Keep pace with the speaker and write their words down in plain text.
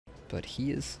but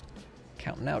he is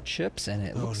counting out chips, and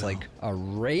it looks like a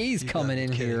raise coming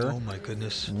in here. Oh my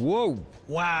goodness. Whoa.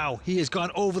 Wow, he has gone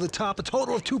over the top. A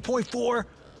total of 2.4.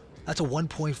 That's a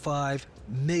 1.5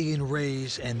 million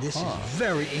raise, and this is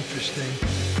very interesting.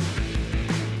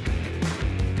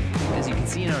 As you can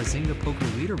see in our Zynga Poker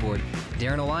leaderboard,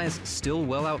 Darren Elias still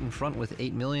well out in front with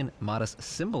 8 million, Modest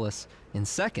Symbolus in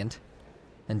second,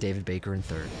 and David Baker in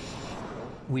third.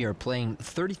 We are playing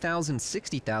 30,000,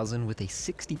 60,000 with a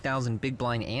 60,000 big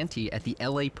blind ante at the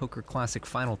LA Poker Classic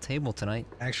final table tonight.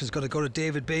 Action's going to go to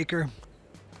David Baker.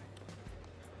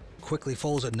 Quickly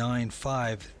folds at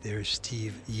 9-5. There's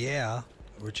Steve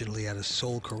originally out of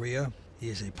Seoul, Korea. He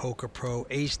is a poker pro,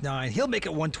 ace-9. He'll make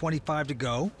it 125 to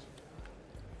go.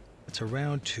 It's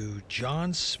around to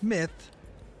John Smith,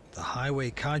 the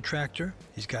highway contractor.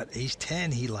 He's got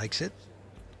ace-10. He likes it.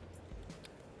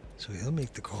 So he'll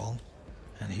make the call.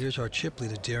 And here's our chip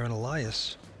leader, Darren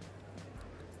Elias.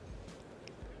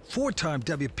 4-time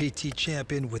WPT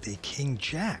champion with a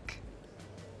king-jack.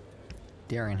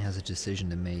 Darren has a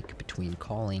decision to make between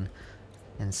calling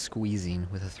and squeezing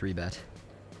with a 3-bet.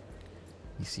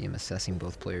 You see him assessing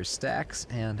both players' stacks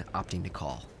and opting to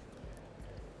call.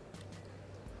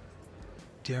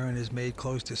 Darren has made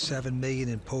close to $7 million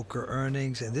in poker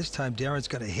earnings, and this time Darren's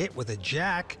going to hit with a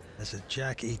jack as a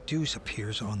jack-8 deuce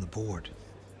appears on the board.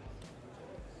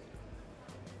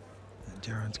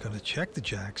 Darren's going to check the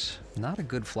jacks. Not a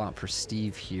good flop for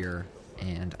Steve here,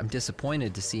 and I'm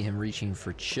disappointed to see him reaching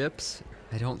for chips.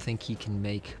 I don't think he can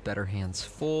make better hands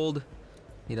fold.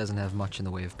 He doesn't have much in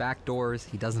the way of backdoors.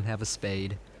 He doesn't have a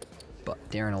spade. But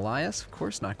Darren Elias, of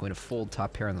course, not going to fold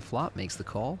top pair on the flop, makes the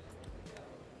call.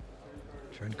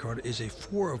 Trend card is a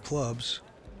 4 of clubs.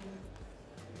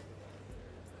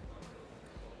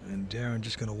 And Darren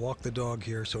just going to walk the dog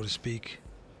here, so to speak.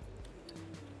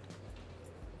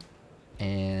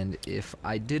 And if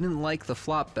I didn't like the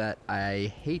flop bet,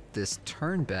 I hate this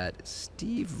turn bet.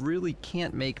 Steve really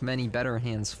can't make many better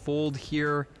hands fold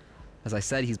here. As I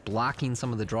said, he's blocking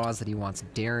some of the draws that he wants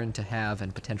Darren to have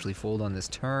and potentially fold on this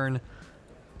turn.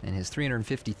 And his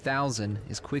 350,000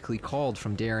 is quickly called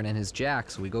from Darren and his jack,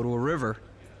 so we go to a river.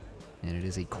 And it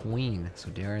is a queen, so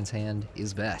Darren's hand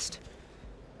is best.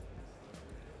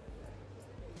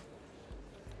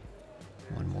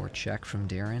 One more check from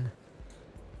Darren.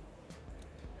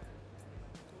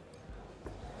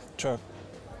 Check.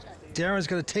 Darren's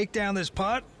going to take down this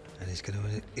pot, and he's going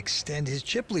to extend his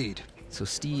chip lead. So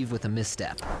Steve with a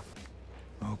misstep.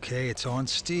 Okay, it's on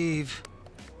Steve,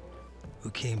 who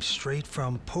came straight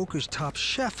from poker's top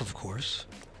chef, of course.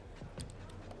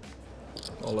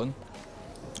 All in.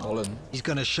 All in. He's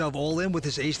going to shove all in with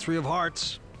his ace-3 of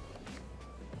hearts.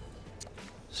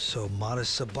 So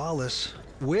Modest Sabalis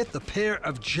with a pair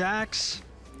of jacks.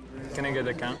 Can I get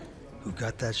a count? Who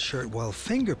got that shirt while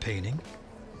finger painting.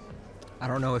 I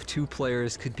don't know if two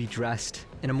players could be dressed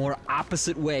in a more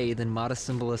opposite way than Modest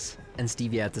Symbolus and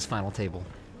Stevie at this final table.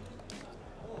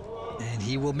 And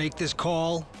he will make this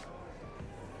call.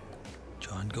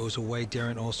 John goes away,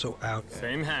 Darren also out.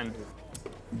 Same hand.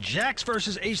 Jacks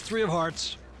versus ace-3 of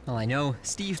hearts. Well, I know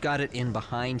Steve got it in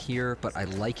behind here, but I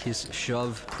like his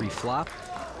shove pre-flop.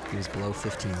 He was below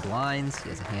 15 blinds. He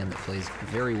has a hand that plays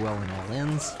very well in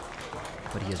all-ins,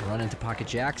 but he has run into pocket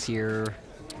jacks here.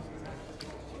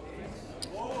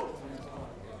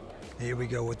 Here we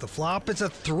go with the flop. It's a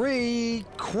 3,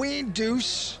 queen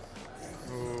deuce.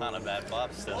 Not a bad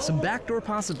flop still. Some backdoor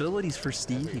possibilities for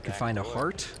Steve. He could find a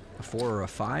heart, a 4 or a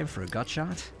 5 for a gut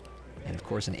shot, and of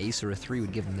course an ace or a 3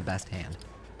 would give him the best hand.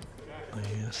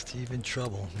 Yeah, Steve in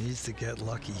trouble. Needs to get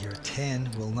lucky here. 10,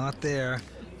 will not there.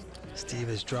 Steve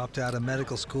has dropped out of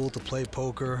medical school to play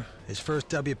poker. His first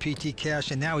WPT cash,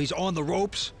 and now he's on the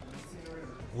ropes.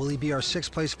 Will he be our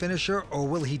 6th place finisher, or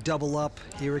will he double up?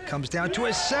 Here it comes down to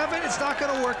a 7. It's not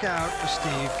going to work out for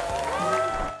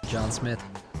Steve. John Smith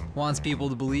wants people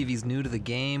to believe he's new to the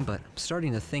game, but I'm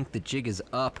starting to think the jig is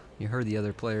up. You heard the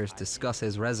other players discuss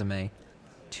his resume.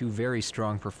 2 very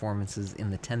strong performances in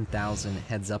the 10,000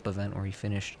 heads-up event where he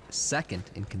finished 2nd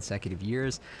in consecutive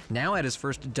years. Now at his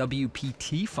first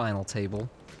WPT final table,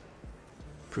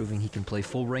 proving he can play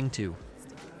full ring too.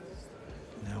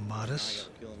 Now Modest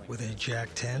with a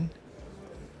jack-10.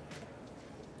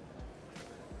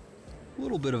 A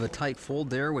little bit of a tight fold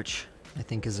there, which I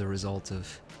think is a result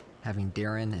of having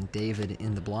Darren and David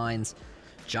in the blinds.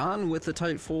 John with a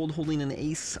tight fold holding an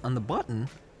ace on the button.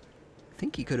 I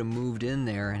think he could have moved in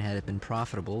there and had it been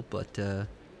profitable, but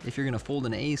if you're going to fold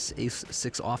an ace,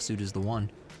 ace-6 offsuit is the one.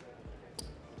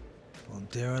 Well,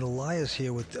 Darren Elias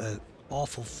here with an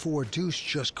awful 4 deuce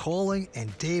just calling,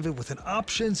 and David with an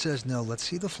option says no. Let's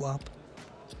see the flop.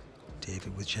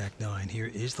 David with Jack 9.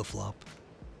 Here is the flop.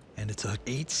 And it's a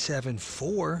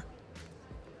 8-7-4.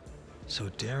 So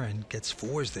Darren gets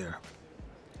fours there.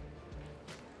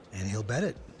 And he'll bet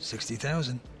it.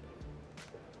 60,000.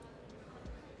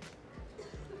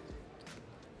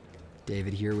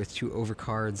 David here with 2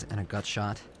 overcards and a gut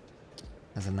shot.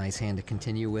 Has a nice hand to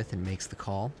continue with and makes the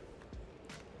call.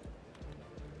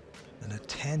 And a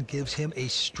 10 gives him a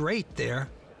straight there.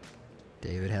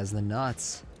 David has the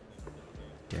nuts.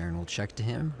 Darren will check to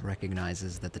him,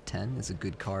 recognizes that the 10 is a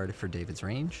good card for David's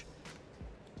range.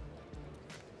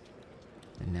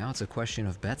 And now it's a question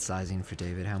of bet sizing for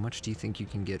David. How much do you think you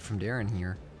can get from Darren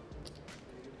here?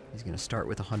 He's going to start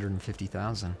with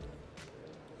 150,000.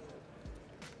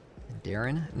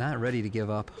 Darren not ready to give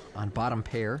up on bottom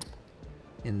pair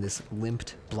in this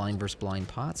limped blind versus blind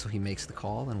pot, so he makes the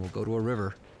call and will go to a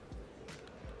river.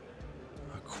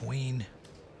 A queen.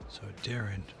 So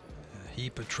Darren, a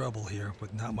heap of trouble here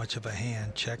with not much of a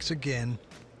hand. Checks again.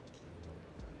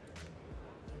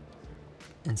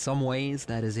 In some ways,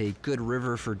 that is a good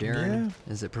river for Darren,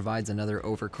 as it provides another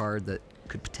overcard that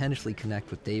could potentially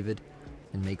connect with David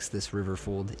and makes this river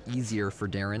fold easier for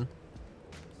Darren.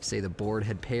 Say the board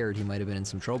had paired, he might have been in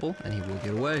some trouble, and he will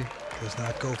get away. Does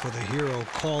not go for the hero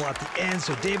call at the end,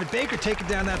 so David Baker taking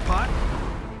down that pot.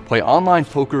 Play online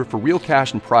poker for real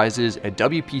cash and prizes at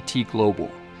WPT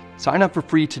Global. Sign up for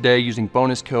free today using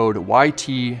bonus code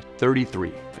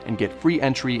YT33 and get free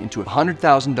entry into a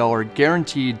 $100,000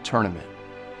 guaranteed tournament.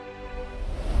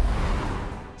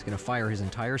 He's going to fire his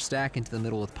entire stack into the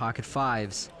middle with pocket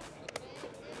fives.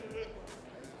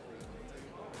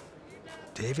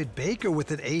 David Baker with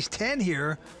an ace-10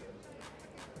 here.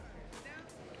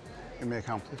 Give me a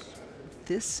count, please.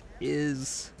 This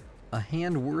is a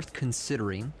hand worth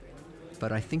considering,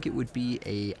 but I think it would be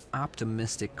a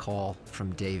optimistic call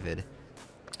from David.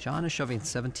 John is shoving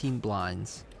 17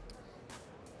 blinds.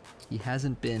 He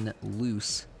hasn't been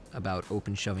loose about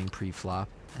open shoving pre-flop,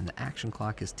 and the action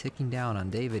clock is ticking down on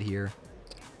David here.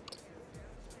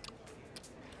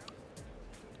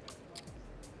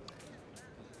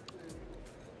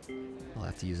 I'll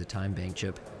have to use a time bank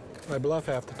chip. I bluff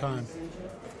half the time.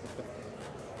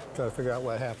 Try to figure out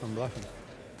what half I'm bluffing.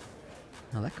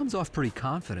 Now that comes off pretty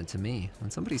confident to me.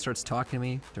 When somebody starts talking to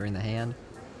me during the hand,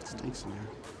 Stinks in here.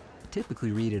 I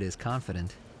typically read it as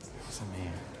confident. It's me,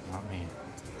 not me.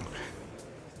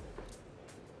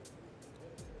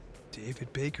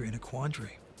 David Baker in a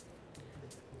quandary.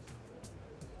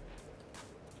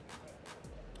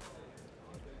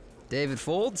 David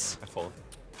folds. I fold.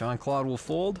 Jean-Claude will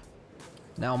fold.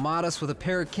 Now Modest with a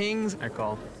pair of kings. I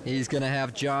call. He's gonna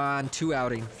have John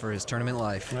 2-outing for his tournament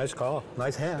life. Nice call.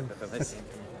 Nice hand.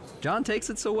 John takes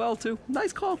it so well too.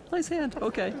 Nice call, nice hand.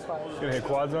 Okay. Gonna hit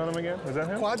quads on him again? Was that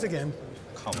him? Quads again.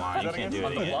 Come on, you can't do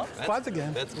it again. Quads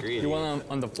again. That's greedy. You want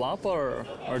on the flop or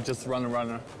just runner?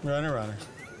 Runner.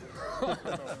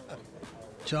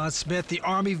 John Smith, the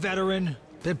Army veteran,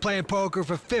 been playing poker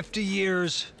for 50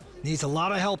 years. Needs a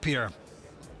lot of help here.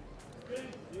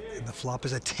 And the flop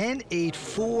is a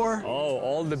 10-8-4. Oh,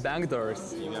 all the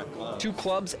backdoors. 2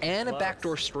 clubs and a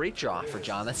backdoor straight jaw for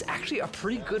John. That's actually a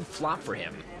pretty good flop for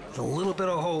him. With a little bit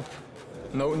of hope.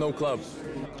 No club.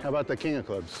 How about the king of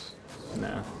clubs?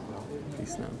 Nah,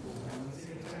 please no.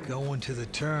 Going to the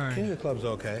turn. King of clubs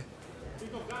okay.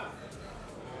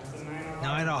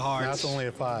 9 of hearts. That's only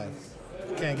a 5.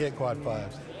 Can't get quad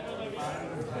 5s.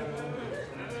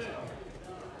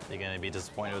 You're gonna be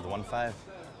disappointed with 1-5?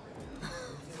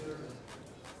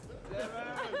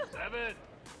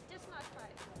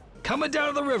 Coming down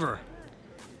to the river.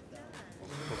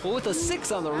 Well, with a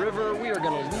 6 on the river, we are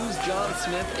going to lose John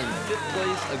Smith in 5th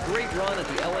place. A great run at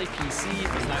the LAPC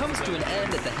comes to an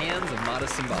end at the hands of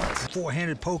Modest Symbolis.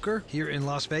 4-handed poker here in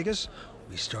Las Vegas.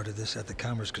 We started this at the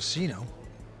Commerce Casino.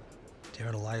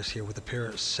 Darren Elias here with a pair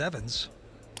of 7s.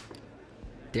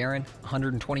 Darren,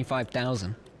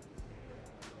 125,000.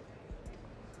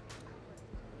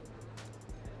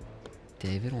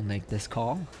 David will make this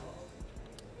call.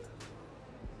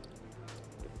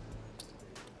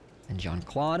 And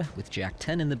Jean-Claude with Jack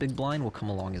 10 in the big blind will come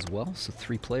along as well. So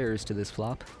 3 players to this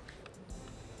flop.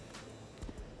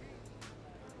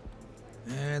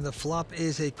 And the flop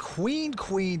is a queen,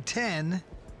 10.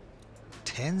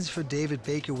 10s for David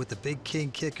Baker with the big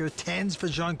king kicker. 10s for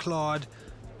Jean-Claude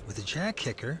with the jack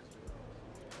kicker.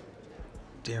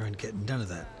 Darren getting none of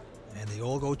that. And they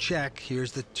all go check.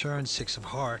 Here's the turn, 6 of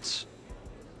hearts.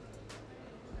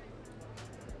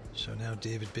 So now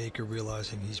David Baker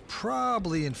realizing he's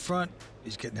probably in front.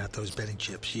 He's getting out those betting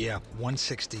chips. Yeah,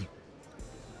 160.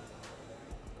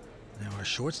 Now our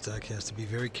short stack has to be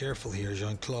very careful here,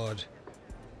 Jean-Claude.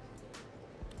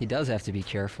 He does have to be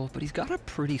careful, but he's got a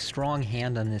pretty strong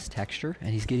hand on this texture, and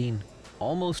he's getting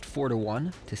almost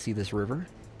 4-1 to see this river.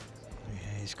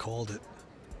 Yeah, he's called it.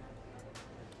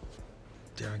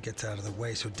 Darren gets out of the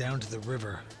way, so down to the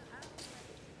river.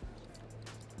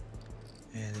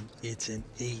 And it's an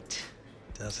 8.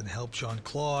 Doesn't help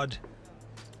Jean-Claude.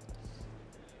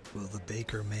 Will the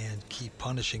Baker man keep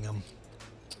punishing him?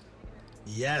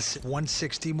 Yes,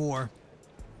 160 more.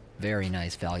 Very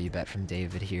nice value bet from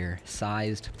David here.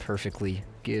 Sized perfectly.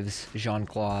 Gives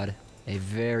Jean-Claude a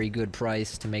very good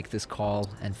price to make this call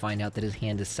and find out that his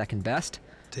hand is second best.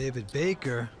 David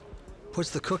Baker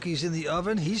puts the cookies in the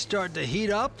oven. He's starting to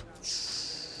heat up.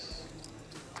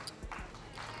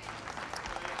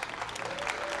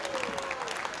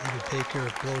 David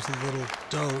Baker blows a little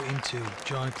dough into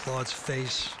Jean-Claude's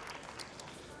face.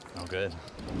 No good.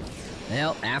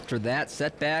 Well, after that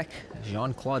setback,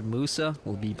 Jean-Claude Moussa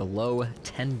will be below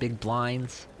 10 big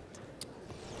blinds.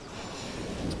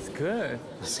 It's good.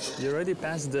 You already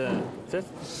passed the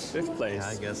fifth place. Yeah,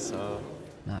 I guess so.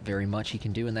 Not very much he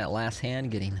can do in that last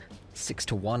hand, getting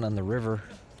 6-1 on the river.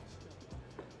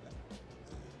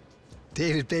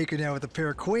 David Baker now with a pair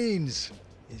of queens.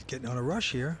 He's getting on a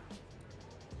rush here.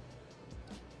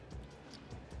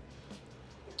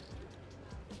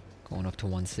 Going up to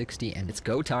 160, and it's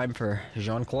go time for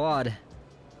Jean-Claude.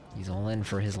 He's all in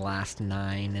for his last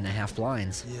 9.5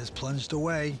 blinds. He has plunged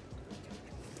away.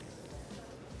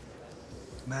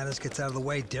 Mattis gets out of the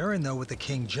way. Darren, though, with the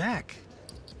king-jack.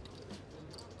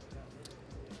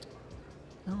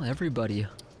 Well, everybody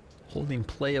holding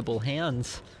playable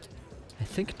hands. I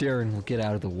think Darren will get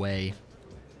out of the way.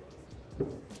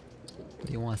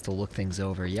 He wants to look things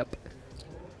over. Yep.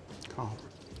 Call.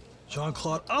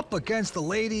 Jean-Claude up against the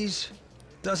ladies.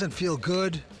 Doesn't feel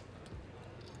good.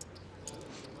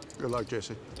 Good luck,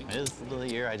 Jesse. It is the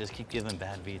year I just keep giving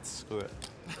bad beats. Screw it.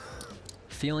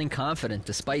 Feeling confident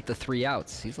despite the 3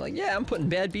 outs. He's like, yeah, I'm putting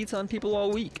bad beats on people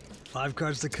all week. 5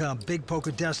 cards to come. Big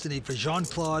poker destiny for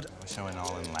Jean-Claude. Wish I went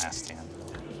all in last hand.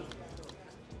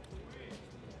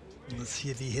 Let's see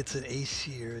if he hits an ace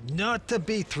here. Not to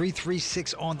be.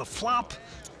 3-3-6 on the flop.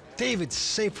 David's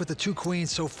safe with the 2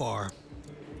 queens so far.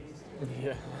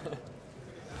 Yeah.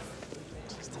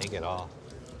 Just take it all.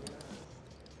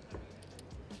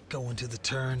 Going to the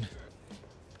turn.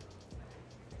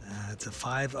 It's a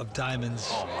 5 of diamonds.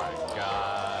 Oh my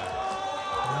God.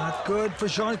 Not good for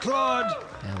Jean-Claude.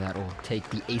 Now that will take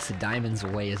the ace of diamonds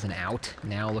away as an out.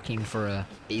 Now looking for a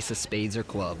ace of spades or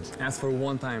clubs. Ask for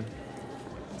one time.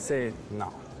 Say it.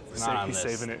 No. He's Not on he's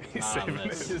this. saving it. He's Not on saving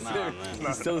this. it. Not on this.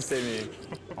 He's still saving it.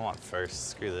 I want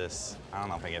first. Screw this. I don't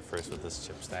know if I get first with this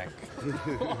chip stack.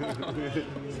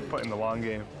 Put in the long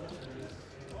game.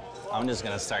 I'm just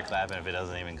gonna start clapping if it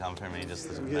doesn't even come for me,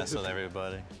 just to mess with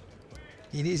everybody.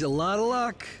 He needs a lot of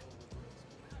luck.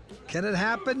 Can it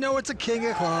happen? No, it's a king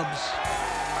of clubs.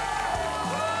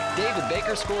 David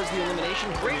Baker scores the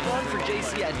elimination. Great run for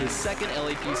JC at his second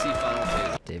LAPC final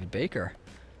table. David Baker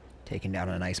taking down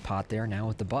a nice pot there now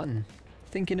with the button.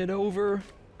 Thinking it over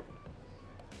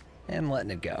and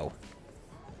letting it go.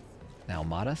 Now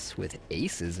Mattis with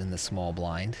aces in the small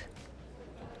blind.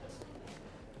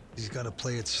 He's got to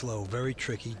play it slow, very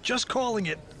tricky. Just calling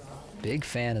it. Big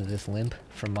fan of this limp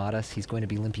from Mattis. He's going to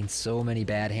be limping so many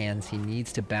bad hands. He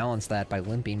needs to balance that by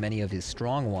limping many of his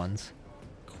strong ones.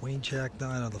 Queen Jack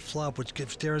 9 on the flop, which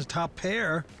gives Darren's top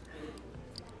pair.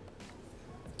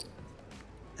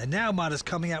 And now Mattis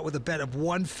coming out with a bet of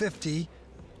 150.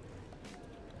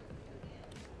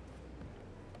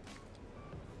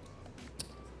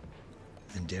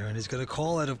 And Darren is going to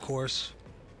call it, of course.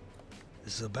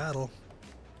 This is a battle.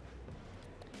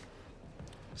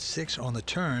 6 on the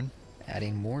turn.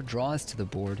 Adding more draws to the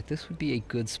board, this would be a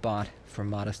good spot for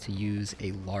Mattis to use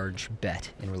a large bet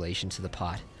in relation to the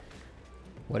pot.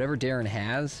 Whatever Darren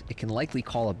has, it can likely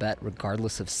call a bet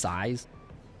regardless of size.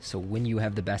 So when you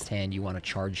have the best hand, you want to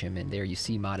charge him. And there you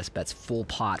see Mattis bets full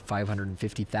pot,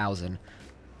 550,000.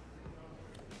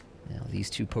 Now these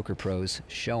two poker pros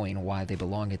showing why they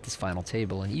belong at this final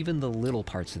table and even the little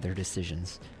parts of their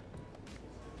decisions.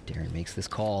 Darren makes this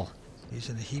call. He's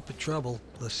in a heap of trouble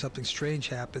unless something strange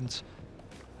happens.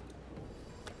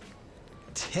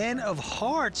 10 of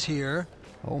hearts here.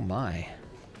 Oh my.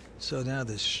 So now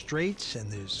there's straights and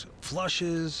there's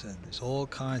flushes and there's all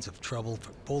kinds of trouble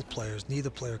for both players. Neither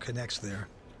player connects there.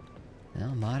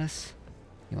 Now, Mattis,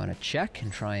 you want to check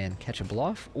and try and catch a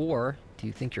bluff, or do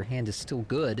you think your hand is still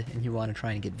good and you want to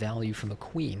try and get value from a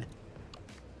queen?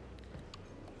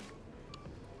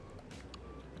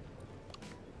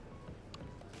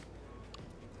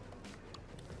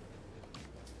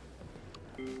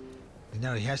 And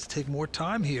now he has to take more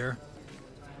time here.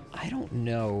 I I don't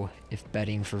know if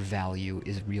betting for value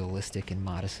is realistic in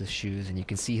Modest's shoes, and you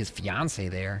can see his fiance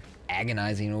there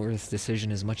agonizing over this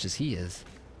decision as much as he is.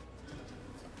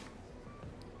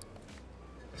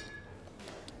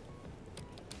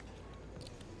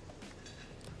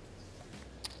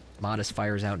 Modest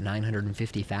fires out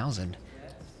 950,000.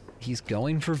 He's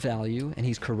going for value, and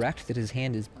he's correct that his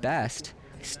hand is best.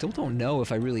 I still don't know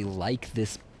if I really like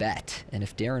this bet, and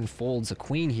if Darren folds a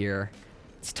queen here,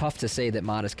 it's tough to say that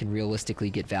Modest can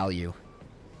realistically get value.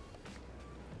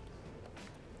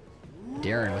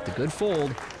 Darren with the good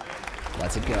fold,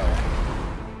 lets it go.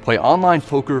 Play online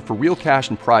poker for real cash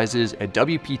and prizes at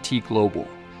WPT Global.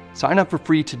 Sign up for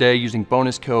free today using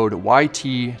bonus code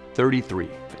YT33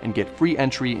 and get free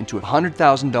entry into a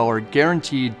 $100,000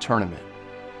 guaranteed tournament.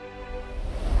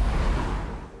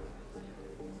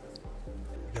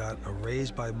 Got a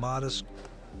raise by Modest.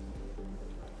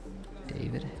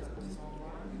 David,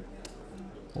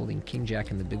 holding King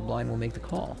Jack in the big blind, will make the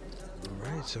call.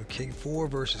 All right, so King 4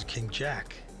 versus King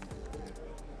Jack.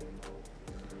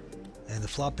 And the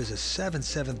flop is a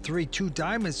 7-7-3, 2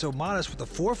 diamonds, so Modest with a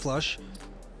 4 flush.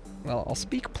 Well, I'll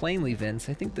speak plainly, Vince.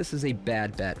 I think this is a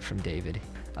bad bet from David.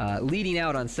 Leading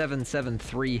out on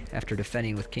 7-7-3 after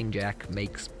defending with King Jack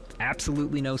makes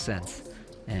absolutely no sense,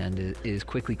 and is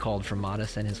quickly called from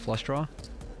Modest and his flush draw.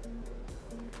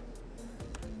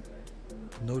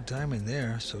 No diamond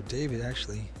there, so David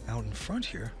actually out in front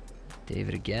here.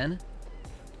 David again.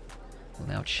 Will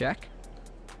now check.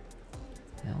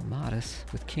 Now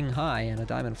Modest with King High and a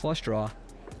diamond flush draw.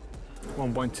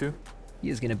 1.2. He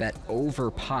is going to bet over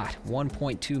pot,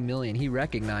 1.2 million. He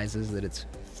recognizes that it's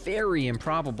very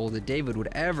improbable that David would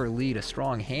ever lead a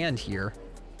strong hand here.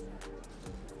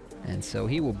 And so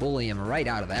he will bully him right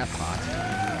out of that pot.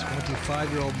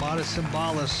 25-year-old Modest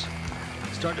Symbolis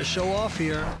starting to show off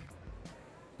here.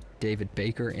 David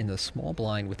Baker in the small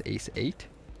blind with ace-8.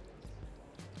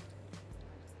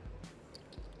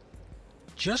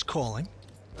 Just calling.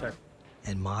 Okay.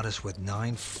 And Modest with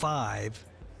 9-5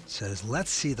 says,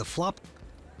 let's see the flop.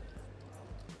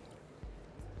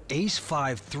 Ace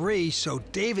 5-3, so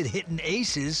David hitting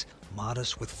aces,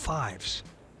 Modest with 5s.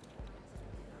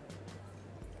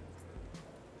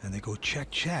 And they go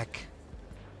check, check.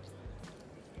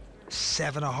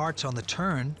 7 of hearts on the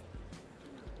turn.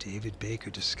 David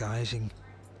Baker disguising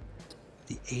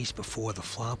the ace before the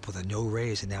flop with a no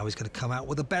raise, and now he's going to come out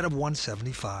with a bet of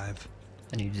 175.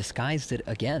 And he disguised it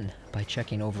again by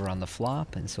checking over on the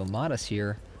flop, and so Modest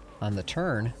here on the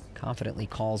turn confidently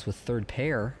calls with third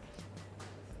pair.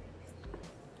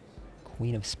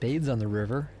 Queen of spades on the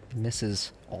river,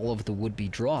 misses all of the would-be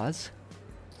draws.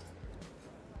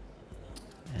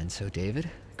 And so David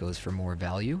goes for more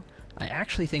value. I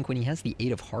actually think when he has the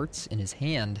 8 of hearts in his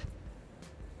hand,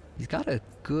 he's got a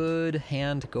good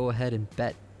hand to go ahead and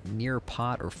bet near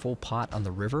pot or full pot on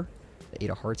the river. The 8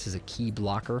 of hearts is a key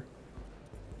blocker.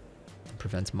 It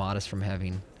prevents Modest from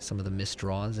having some of the missed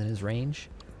draws in his range.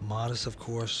 Modest, of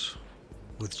course,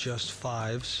 with just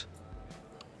 5s.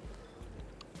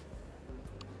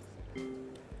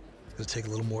 It'll take a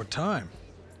little more time.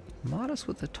 Modest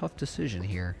with a tough decision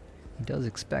here. He does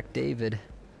expect David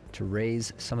to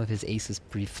raise some of his aces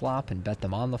pre-flop and bet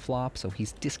them on the flop, so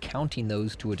he's discounting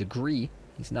those to a degree.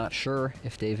 He's not sure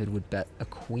if David would bet a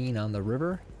queen on the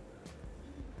river.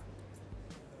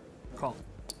 Call.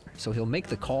 So he'll make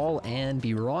the call and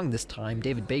be wrong this time.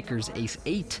 David Baker's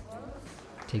ace-8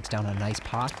 takes down a nice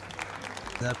pot.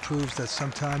 That proves that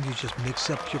sometimes you just mix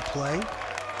up your play.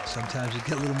 Sometimes you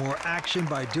get a little more action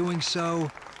by doing so.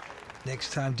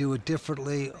 Next time, do it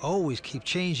differently. Always keep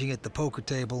changing at the poker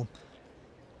table.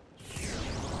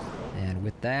 And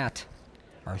with that,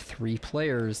 our 3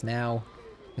 players now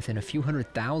within a few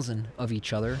 $100,000 of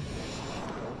each other.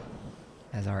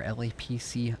 As our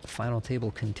LAPC final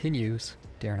table continues,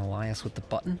 Darren Elias with the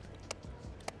button.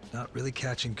 Not really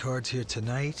catching cards here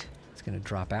tonight. It's going to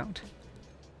drop out.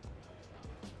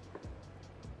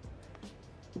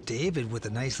 David with a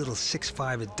nice little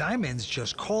 6-5 of diamonds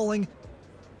just calling.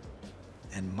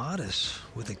 And Modest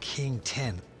with a king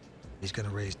 10. He's going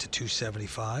to raise to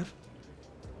 275.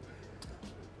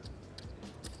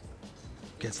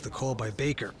 Gets the call by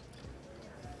Baker.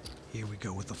 Here we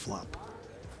go with the flop.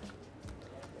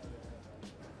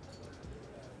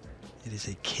 It is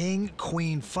a king,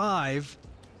 queen 5.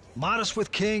 Modest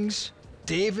with kings.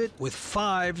 David with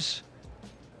 5s.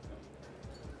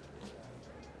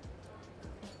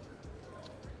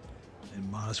 And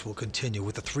Modest will continue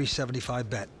with a 375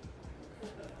 bet.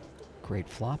 Great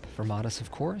flop for Modest,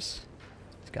 of course.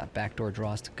 He's got backdoor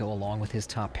draws to go along with his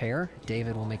top pair.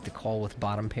 David will make the call with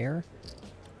bottom pair.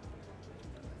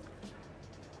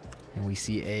 And we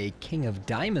see a king of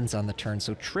diamonds on the turn,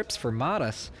 so trips for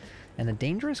Matas, and a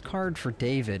dangerous card for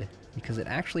David, because it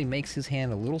actually makes his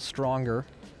hand a little stronger,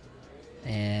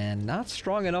 and not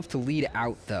strong enough to lead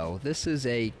out, though. This is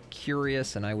a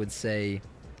curious, and I would say,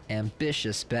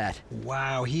 ambitious bet.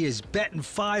 Wow, he is betting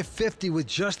 550 with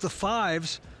just the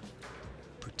fives,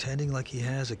 pretending like he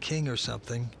has a king or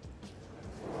something.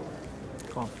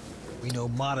 Call. We know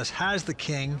Matas has the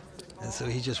king, and so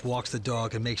he just walks the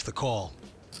dog and makes the call.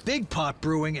 Big pot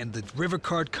brewing, and the river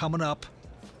card coming up.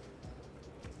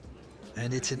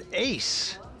 And it's an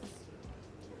ace.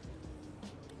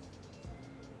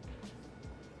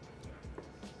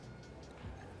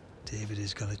 David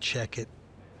is going to check it.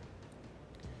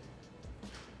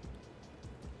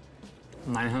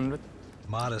 900.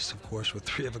 Matas, of course, with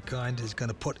three of a kind, is going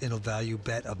to put in a value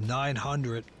bet of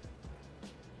 900.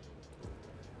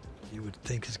 You would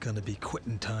think it's going to be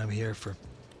quitting time here for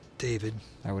David.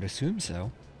 I would assume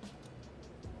so.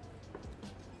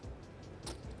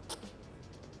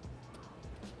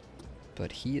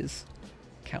 But he is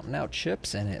counting out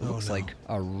chips, and it looks no. like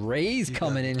a raise You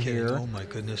coming gotta in be kidding. here. Oh my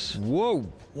goodness.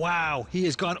 Whoa! Wow, he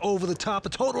has gone over the top, a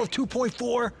total of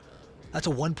 2.4. That's a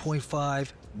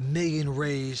 1.5 million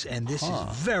raise, and this is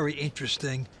very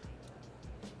interesting.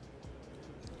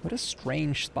 What a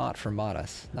strange spot for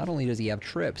Matas. Not only does he have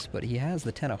trips, but he has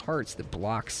the 10 of hearts that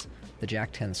blocks the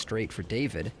Jack-10 straight for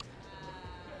David.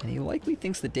 And he likely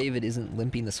thinks that David isn't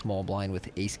limping the small blind with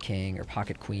ace-king or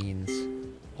pocket queens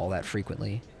all that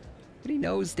frequently. But he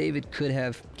knows David could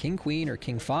have king-queen or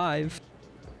king-5.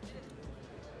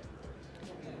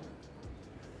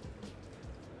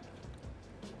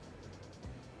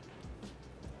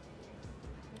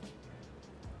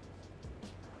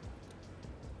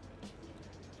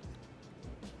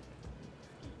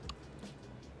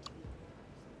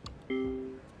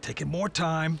 Taking more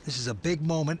time. This is a big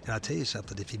moment, and I'll tell you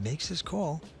something. If he makes this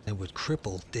call, it would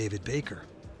cripple David Baker.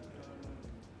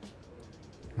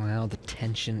 Well, the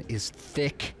tension is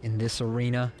thick in this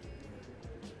arena.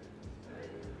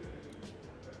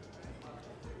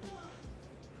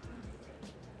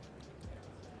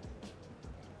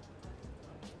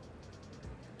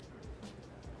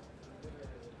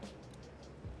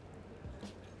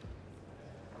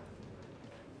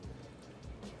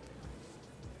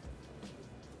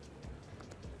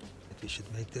 If he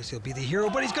should make this, he'll be the hero,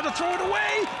 but he's going to throw it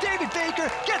away. David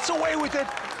Baker gets away with it.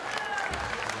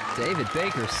 David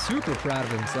Baker super proud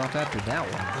of himself after that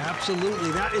one.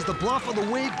 Absolutely. That is the bluff of the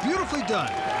week. Beautifully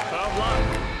done. Well,